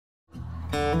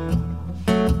I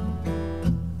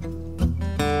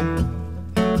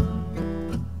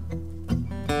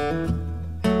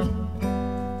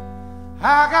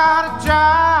got a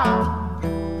job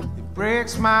that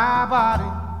breaks my body.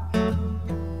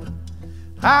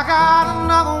 I got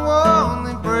another one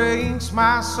that breaks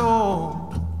my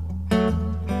soul.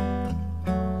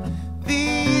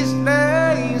 These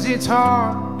days it's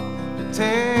hard to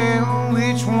tell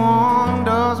which one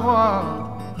does what.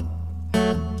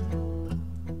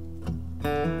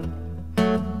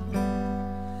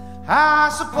 I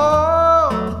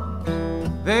suppose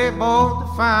they both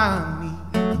define me,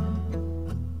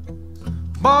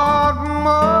 but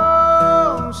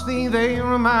mostly they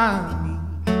remind me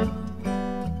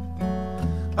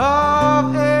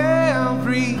of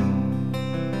everything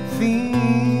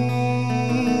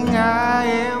I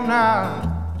am not.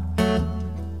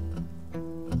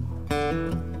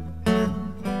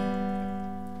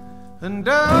 And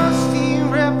dusty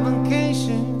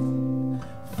replication,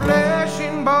 flesh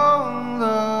and bone,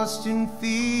 lust and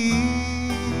fear.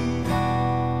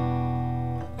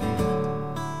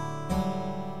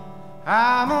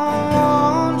 I'm a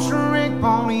one-trick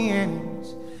pony and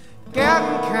it's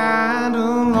getting kinda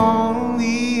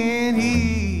lonely in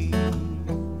here.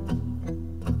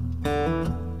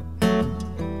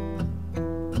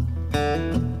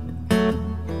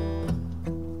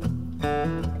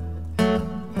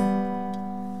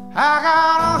 I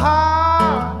got a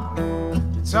heart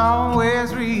that's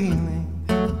always reeling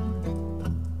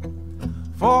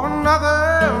for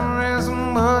another as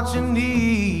much in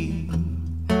need.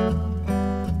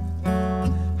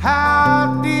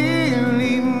 How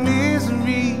dearly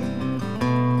misery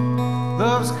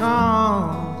loves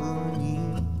company.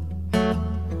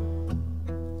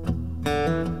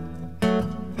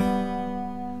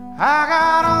 I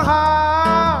got a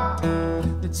heart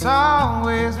that's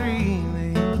always reeling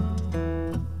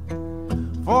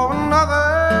for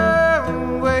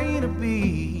another way to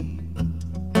be.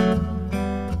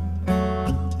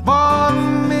 But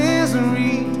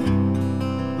misery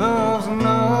loves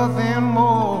nothing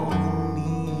more than me.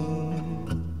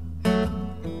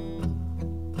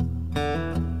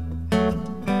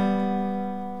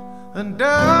 A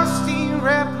dusty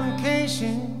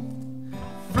replication,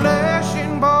 flesh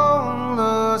and bone,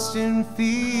 lust and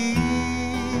fear.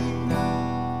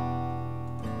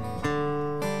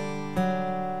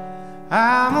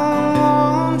 I'm a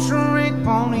one-trick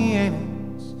pony and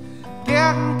it's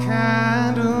getting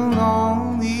kinda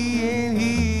lonely in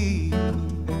here.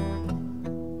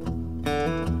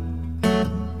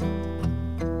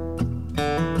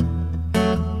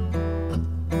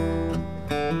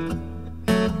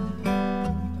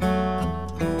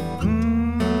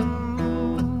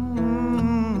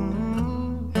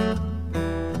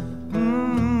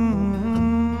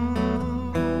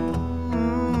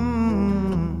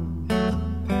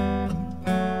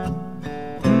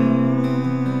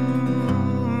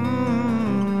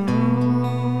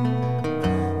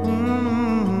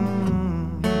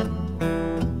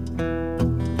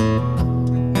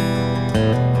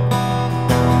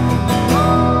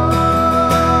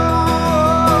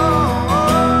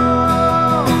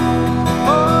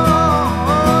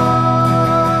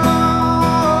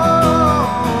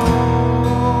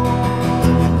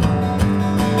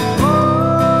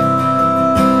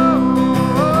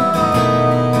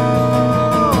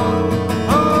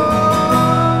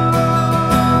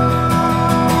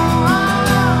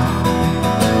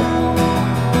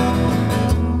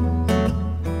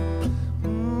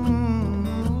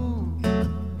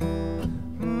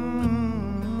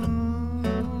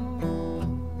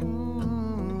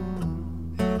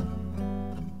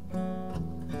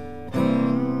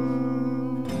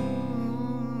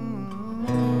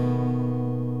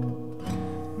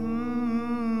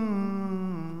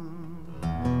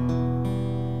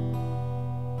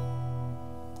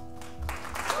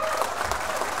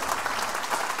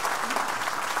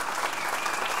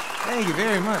 Thank you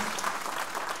very much.